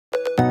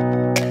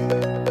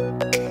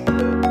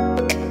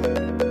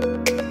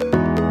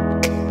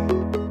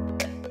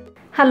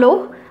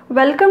Hello,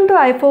 welcome to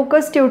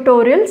iFocus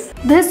Tutorials.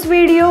 This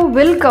video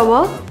will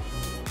cover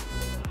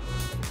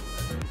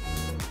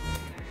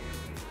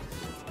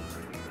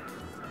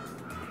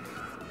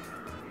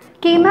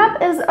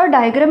KMAP is a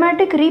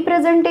diagrammatic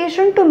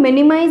representation to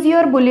minimize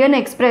your boolean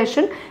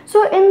expression.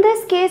 So in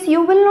this case,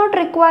 you will not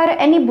require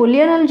any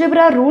boolean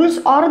algebra rules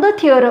or the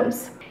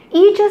theorems.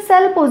 Each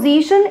cell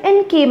position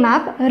in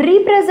KMAP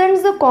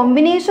represents the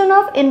combination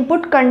of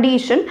input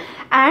condition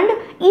and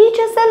each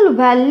cell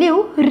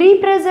value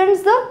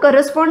represents the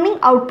corresponding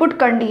output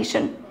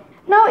condition.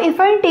 Now if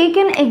I take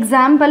an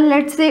example,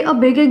 let's say a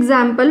big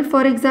example,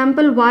 for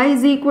example y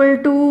is equal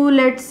to,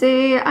 let's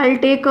say I'll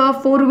take a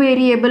 4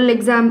 variable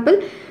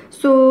example.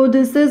 So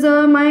this is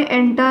my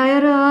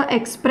entire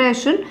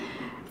expression.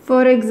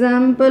 For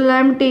example,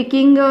 I'm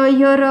taking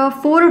here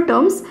 4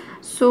 terms.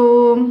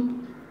 So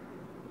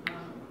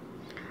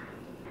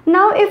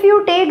now if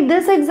you take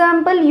this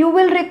example, you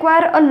will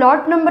require a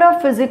lot number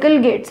of physical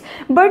gates.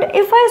 But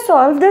if I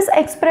solve this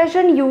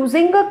expression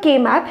using a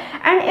KMAP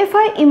and if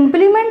I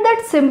implement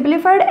that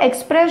simplified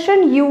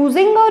expression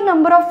using a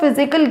number of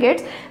physical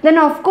gates, then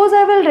of course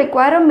I will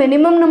require a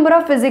minimum number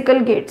of physical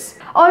gates.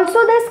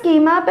 Also, this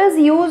KMAP is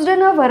used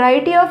in a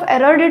variety of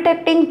error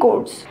detecting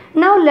codes.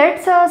 Now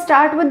let's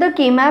start with the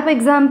KMAP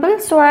example.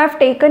 So I have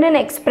taken an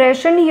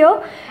expression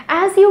here.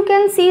 As you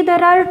can see,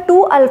 there are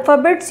 2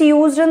 alphabets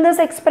used in this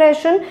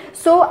expression.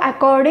 So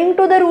according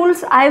to the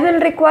rules, I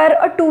will require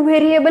a 2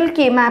 variable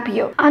KMAP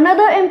here.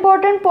 Another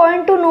important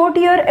point to note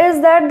here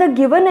is that the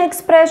given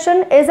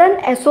expression is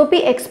an SOP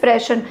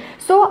expression.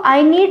 So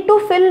I need to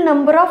fill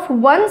number of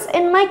ones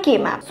in my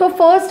KMAP. So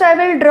first I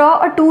will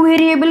draw a 2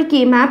 variable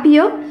KMAP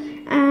here.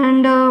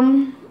 And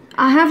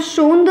I have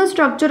shown the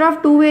structure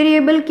of 2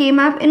 variable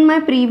KMAP in my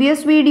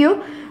previous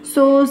video.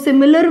 So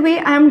similar way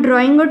I am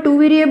drawing a 2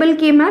 variable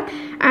KMAP,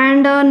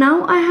 and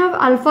now I have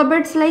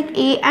alphabets like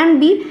A and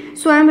B.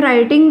 So I am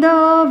writing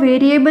the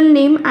variable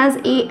name as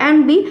A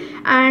and B,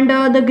 and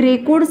the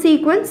gray code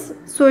sequence,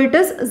 so it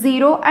is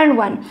 0 and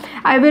 1.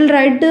 I will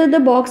write the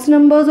box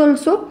numbers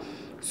also.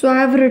 So I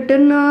have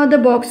written the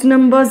box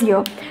numbers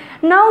here.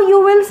 Now you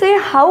will say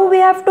how we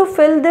have to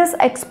fill this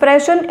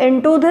expression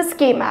into this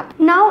KMAP.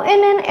 Now in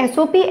an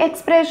SOP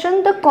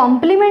expression, the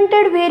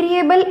complemented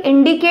variable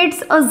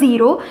indicates a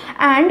 0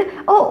 and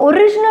a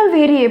original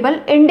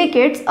variable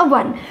indicates a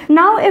 1.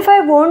 Now if I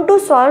want to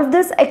solve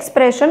this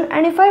expression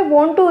and if I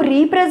want to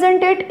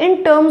represent it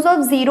in terms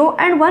of 0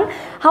 and 1,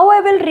 how I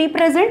will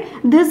represent?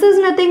 This is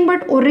nothing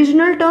but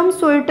original term,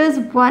 so it is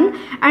 1,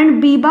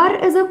 and B bar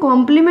is a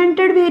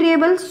complemented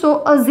variable,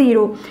 so a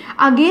 0.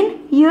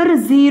 Again here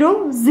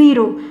 0, 0.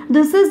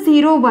 This is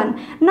 0,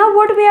 1. Now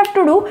what we have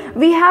to do?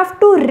 We have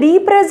to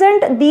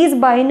represent these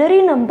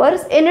binary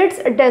numbers in its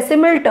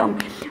decimal term.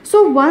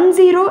 So 1,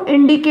 0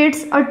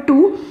 indicates a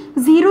 2.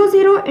 0,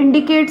 0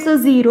 indicates a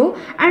 0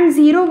 and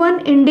 0,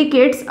 1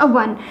 indicates a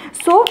 1.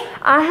 So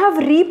I have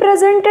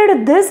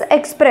represented this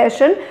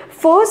expression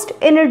first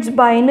in its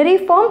binary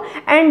form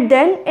and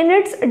then in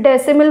its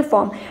decimal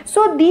form.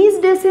 So these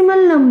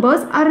decimal numbers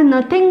are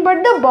nothing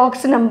but the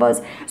box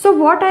numbers. So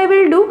what I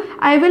will do?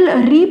 I will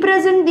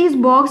represent these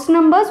box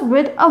numbers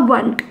with a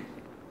 1.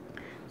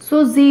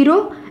 So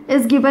 0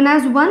 is given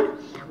as 1,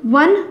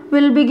 1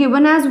 will be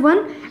given as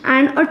 1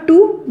 and a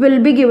 2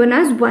 will be given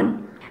as 1.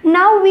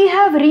 Now we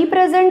have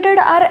represented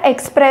our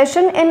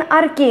expression in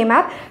our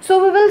KMAP. So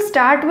we will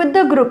start with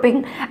the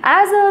grouping.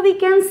 As we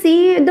can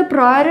see, the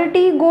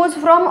priority goes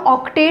from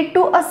octet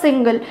to a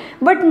single.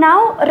 But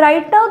now,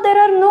 right now there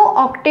are no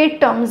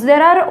octet terms.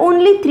 There are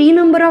only 3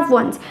 number of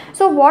ones.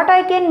 So what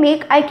I can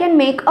make? I can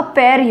make a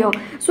pair here.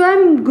 So I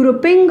am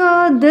grouping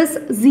this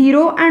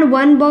 0 and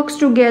 1 box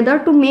together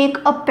to make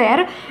a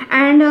pair.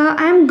 And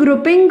I am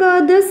grouping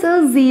this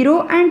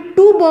 0 and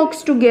 2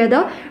 box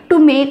together to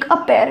make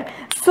a pair.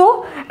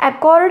 So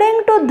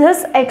according to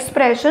this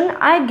expression,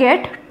 I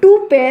get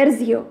 2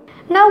 pairs here.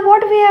 Now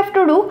what we have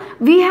to do?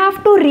 We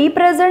have to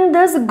represent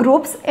these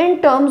groups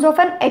in terms of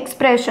an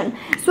expression.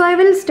 So I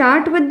will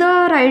start with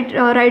the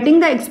writing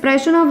the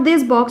expression of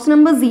this box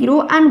number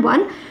 0 and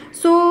 1.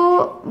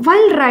 So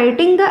while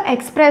writing the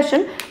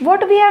expression,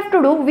 what we have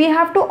to do? We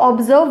have to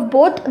observe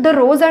both the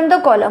rows and the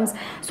columns.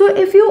 So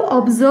if you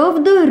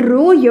observe the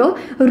row here,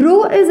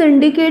 row is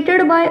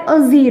indicated by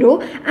a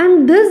 0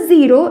 and this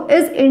 0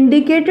 is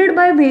indicated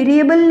by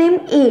variable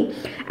name A.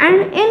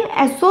 And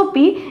in SOP,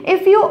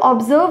 if you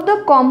observe,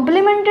 the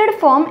complemented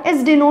form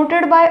is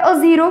denoted by a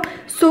 0.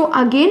 So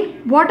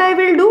again, what I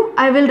will do?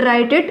 I will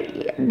write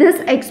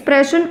this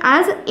expression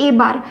as A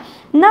bar.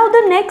 Now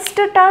the next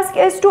task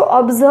is to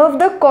observe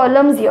the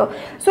columns here.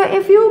 So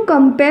if you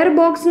compare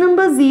box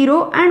number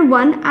 0 and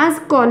 1 as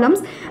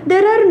columns,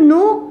 there are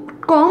no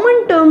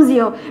common terms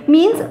here.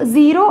 Means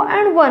 0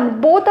 and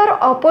 1 both are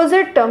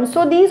opposite terms.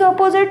 So these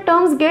opposite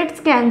terms gets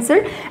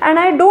cancelled and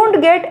I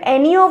don't get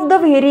any of the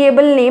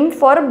variable name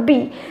for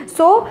B.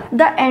 So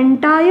the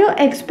entire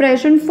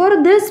expression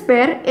for this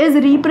pair is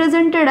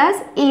represented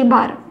as A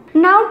bar.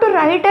 Now to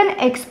write an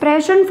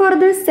expression for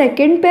this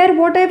second pair,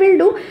 what I will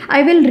do,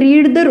 I will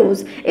read the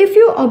rows. If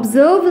you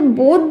observe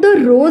both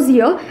the rows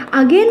here,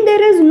 again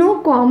there is no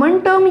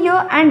common term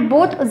here and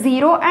both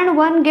 0 and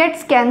 1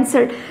 gets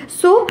cancelled.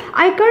 So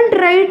I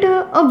can't write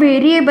a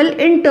variable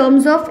in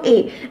terms of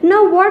A.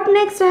 Now what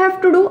next I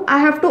have to do? I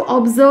have to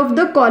observe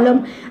the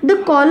column.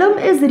 The column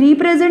is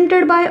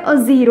represented by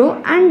a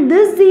 0 and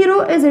this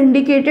 0 is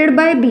indicated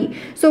by B.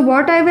 So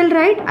what I will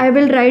write? I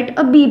will write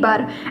a B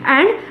bar,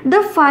 and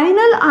the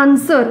final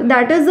answer,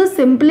 that is the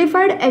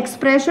simplified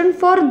expression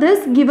for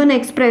this given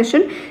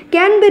expression,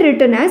 can be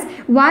written as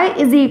y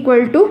is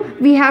equal to,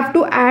 we have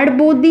to add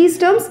both these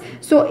terms,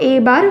 so A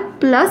bar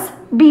plus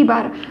B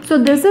bar.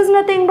 So this is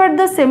nothing but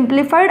the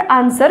simplified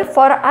answer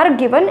for our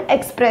given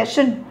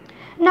expression.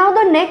 Now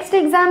the next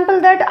example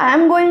that I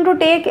am going to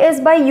take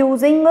is by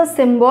using a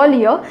symbol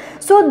here.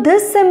 So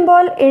this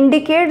symbol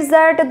indicates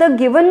that the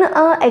given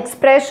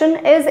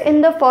expression is in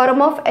the form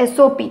of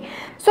SOP.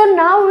 So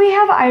now we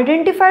have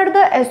identified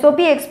the SOP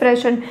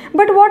expression.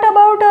 But what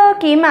about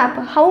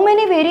KMAP? How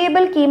many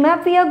variable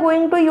KMAP we are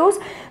going to use?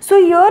 So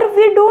here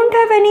we don't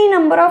have any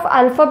number of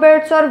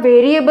alphabets or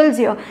variables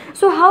here.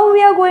 So how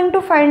we are going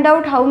to find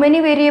out how many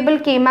variable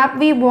KMAP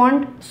we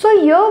want? So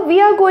here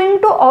we are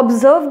going to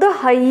observe the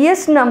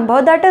highest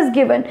number that is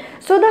given.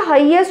 So the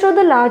highest or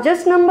the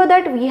largest number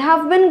that we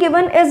have been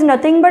given is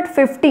nothing but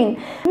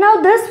 15.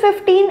 Now this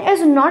 15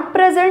 is not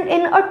present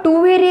in a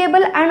 2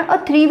 variable and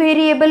a 3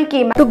 variable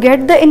KMAP. To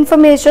get the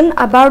information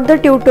about the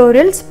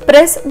tutorials,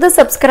 press the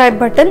subscribe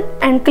button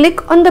and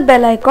click on the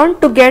bell icon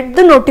to get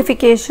the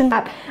notification.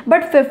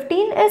 But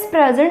 15 is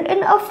present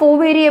in a 4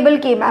 variable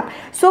KMAP.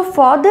 So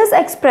for this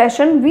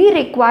expression we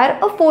require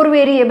a 4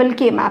 variable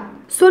KMAP.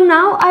 So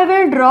now I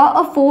will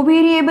draw a 4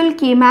 variable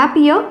KMAP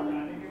here.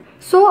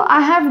 So I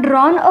have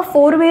drawn a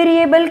 4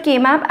 variable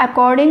KMAP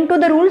according to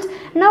the rules.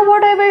 Now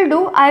what I will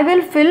do, I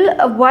will fill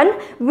 1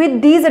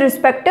 with these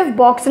respective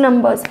box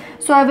numbers.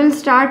 So I will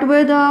start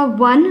with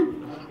 1,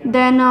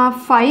 then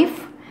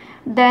 5,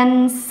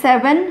 then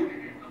 7,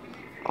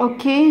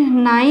 okay,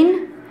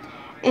 9,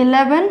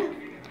 11,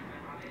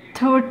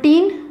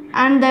 13,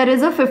 and there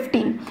is a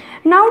 15.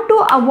 Now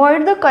to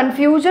avoid the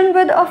confusion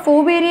with a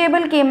 4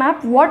 variable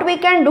KMAP, what we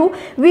can do,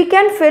 we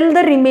can fill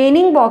the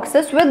remaining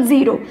boxes with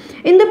 0.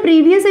 In the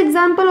previous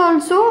example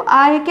also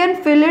I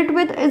can fill it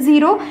with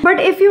 0,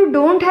 but if you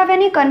don't have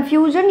any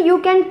confusion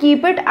you can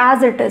keep it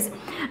as it is.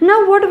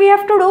 Now what we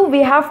have to do, we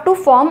have to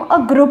form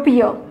a group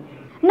here.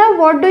 Now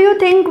what do you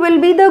think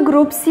will be the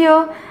groups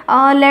here?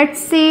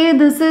 Let's say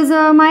this is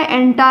my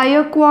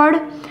entire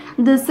quad,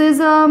 this is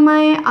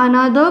my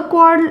another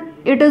quad,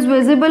 it is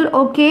visible,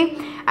 okay,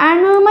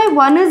 and my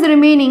 1 is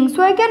remaining,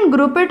 so I can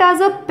group it as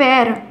a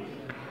pair.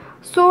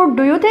 So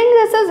do you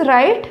think this is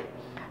right?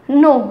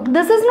 No,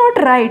 this is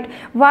not right.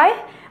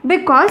 Why?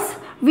 Because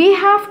we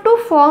have to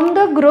form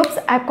the groups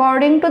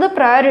according to the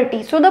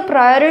priority. So the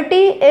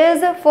priority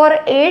is for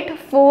 8,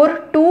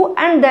 4, 2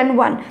 and then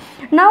 1.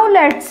 Now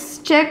let's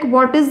check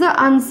what is the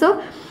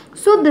answer.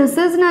 So this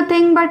is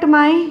nothing but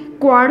my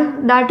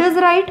quad, that is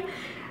right.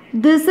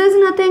 This is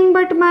nothing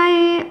but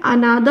my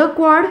another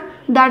quad,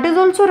 that is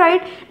also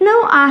right.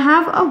 Now I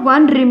have a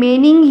 1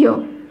 remaining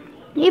here.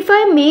 If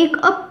I make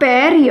a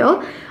pair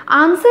here,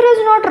 answer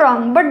is not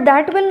wrong, but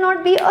that will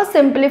not be a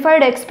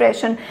simplified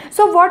expression.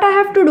 So what I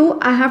have to do,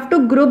 I have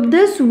to group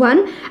this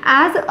one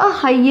as a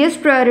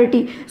highest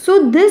priority.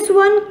 So this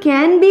one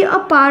can be a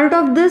part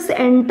of this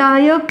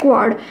entire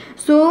quad.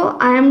 So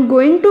I am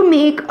going to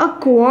make a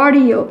quad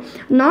here,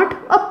 not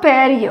a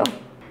pair here.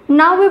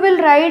 Now we will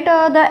write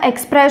the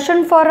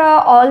expression for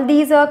all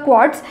these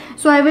quads.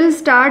 So I will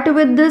start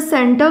with the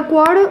center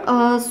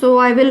quad. So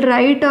I will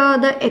write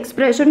the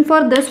expression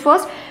for this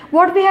first.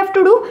 What we have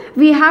to do?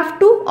 We have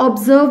to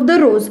observe the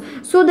rows.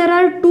 So there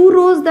are 2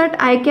 rows that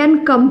I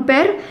can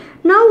compare.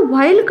 Now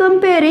while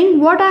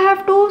comparing, what I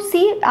have to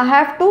see, I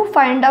have to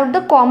find out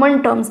the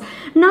common terms.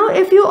 Now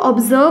if you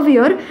observe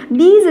here,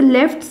 these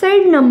left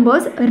side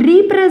numbers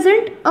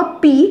represent a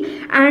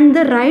P and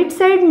the right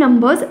side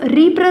numbers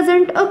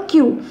represent a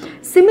Q.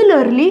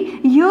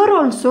 Similarly, here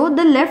also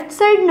the left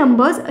side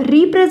numbers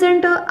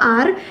represent a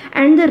R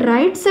and the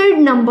right side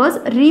numbers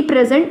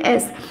represent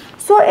S.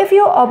 So if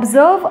you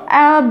observe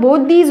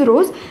both these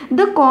rows,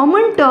 the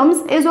common terms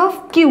is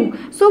of Q.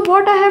 So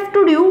what I have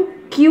to do?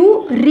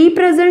 Q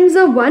represents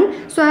a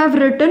 1, so I have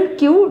written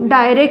Q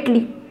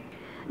directly.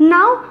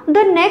 Now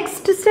the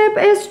next step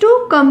is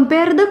to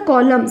compare the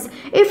columns.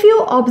 If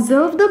you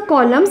observe the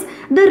columns,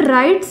 the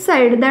right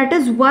side, that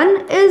is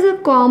 1, is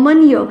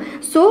common here.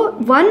 So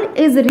 1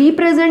 is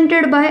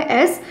represented by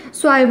S,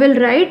 so I will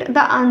write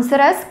the answer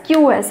as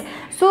QS.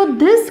 So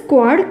this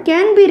quad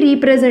can be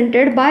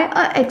represented by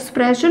an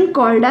expression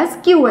called as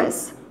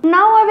QS.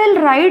 Now I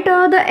will write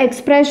the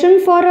expression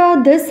for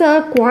this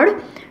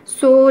quad.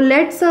 So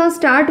let's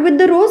start with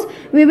the rows.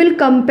 We will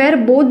compare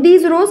both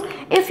these rows.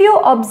 If you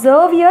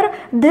observe here,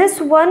 this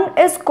one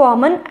is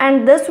common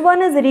and this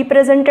one is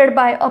represented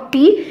by a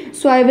P.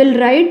 So I will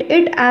write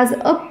it as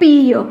a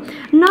P here.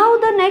 Now Now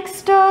the next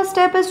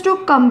step is to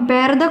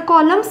compare the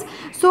columns.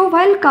 So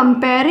while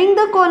comparing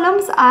the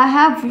columns, I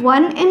have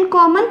 1 in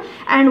common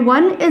and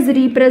 1 is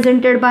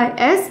represented by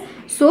S.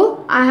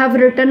 So I have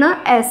written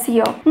a S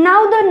here.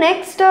 Now the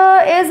next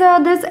is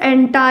this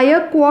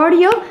entire quad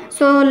here.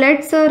 So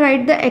let's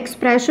write the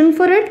expression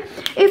for it.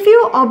 If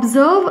you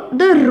observe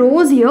the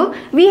rows here,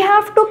 we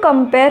have to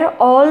compare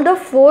all the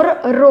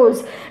 4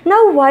 rows.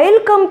 Now while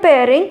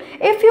comparing,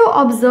 if you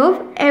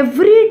observe,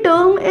 every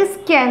term is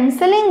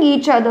cancelling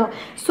each other.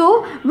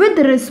 So with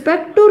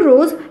respect to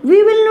rows,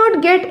 we will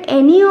not get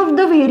any of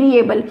the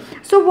variable.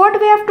 So what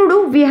we have to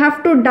do? We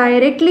have to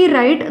directly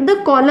write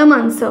the column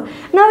answer.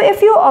 Now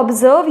if you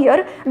observe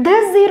here,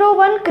 this 0,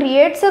 1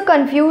 creates a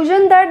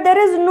confusion that there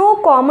is no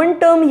common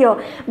term here.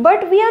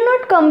 But we are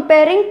not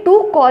comparing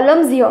 2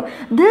 columns here.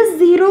 This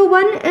 0,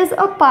 1 is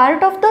a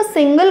part of the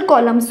single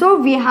column. So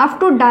we have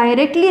to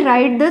directly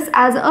write this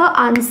as a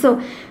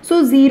answer.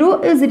 So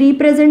 0 is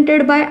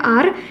represented by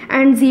R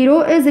and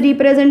 0 is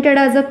represented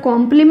as a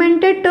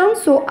complemented term.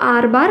 So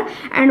R bar,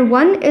 and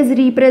 1 is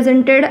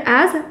represented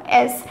as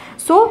S.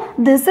 So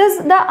this is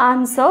the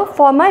answer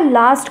for my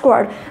last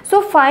quad.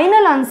 So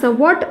final answer,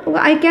 what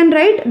I can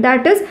write,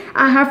 that is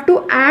I have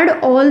to add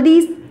all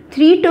these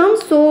 3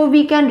 terms so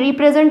we can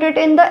represent it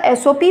in the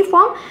SOP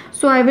form.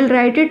 So I will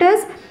write it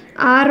as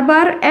R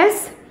bar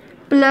S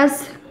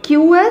plus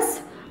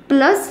QS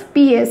plus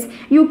PS.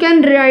 You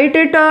can write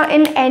it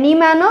in any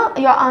manner,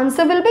 your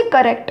answer will be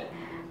correct.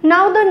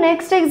 Now the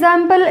next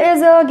example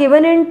is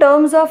given in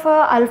terms of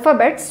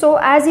alphabets. So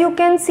as you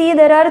can see,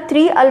 there are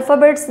 3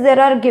 alphabets that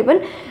are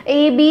given,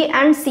 A, B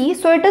and C.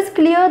 So it is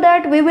clear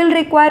that we will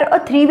require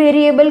a 3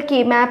 variable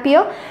KMAP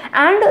here,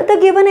 and the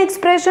given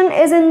expression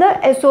is in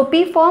the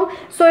SOP form.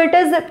 So it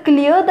is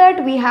clear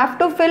that we have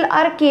to fill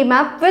our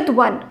KMAP with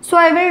 1. So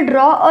I will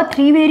draw a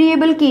 3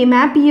 variable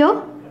KMAP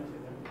here.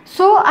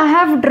 So I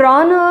have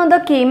drawn the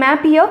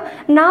KMAP here.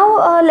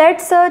 Now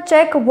let's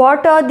check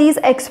what these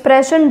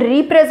expressions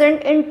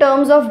represent in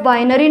terms of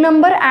binary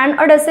number and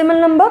a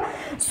decimal number.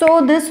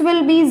 So this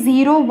will be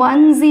 0,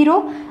 1,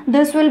 0.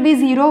 This will be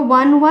 0,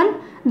 1,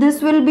 1.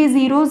 This will be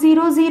 0,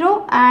 0,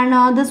 0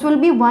 and this will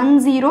be 1,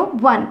 0,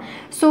 1.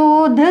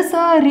 So this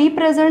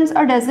represents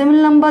a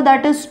decimal number,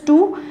 that is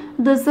 2.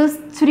 This is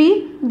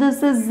 3.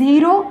 This is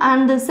 0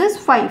 and this is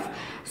 5.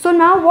 So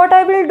now what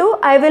I will do,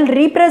 I will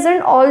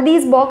represent all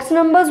these box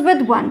numbers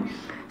with 1.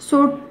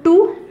 So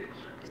 2,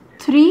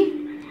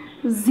 3,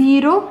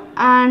 0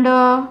 and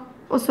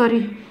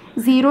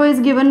 0 is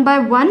given by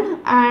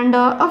 1 and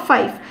a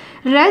 5.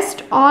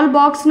 Rest all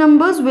box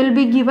numbers will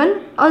be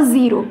given a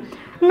 0.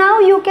 Now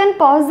you can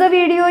pause the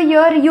video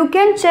here, you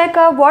can check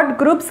what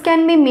groups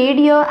can be made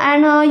here,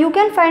 and you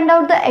can find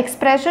out the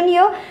expression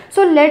here.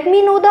 So let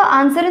me know the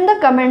answer in the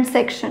comment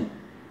section.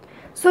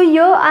 So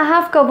here I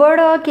have covered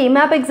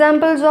KMAP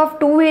examples of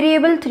 2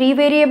 variable, 3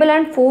 variable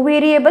and 4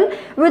 variable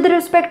with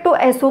respect to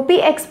SOP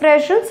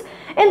expressions.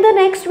 In the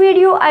next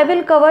video, I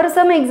will cover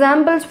some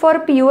examples for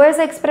POS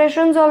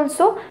expressions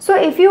also. So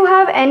if you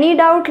have any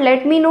doubt,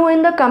 let me know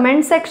in the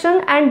comment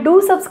section and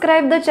do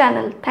subscribe the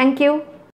channel. Thank you.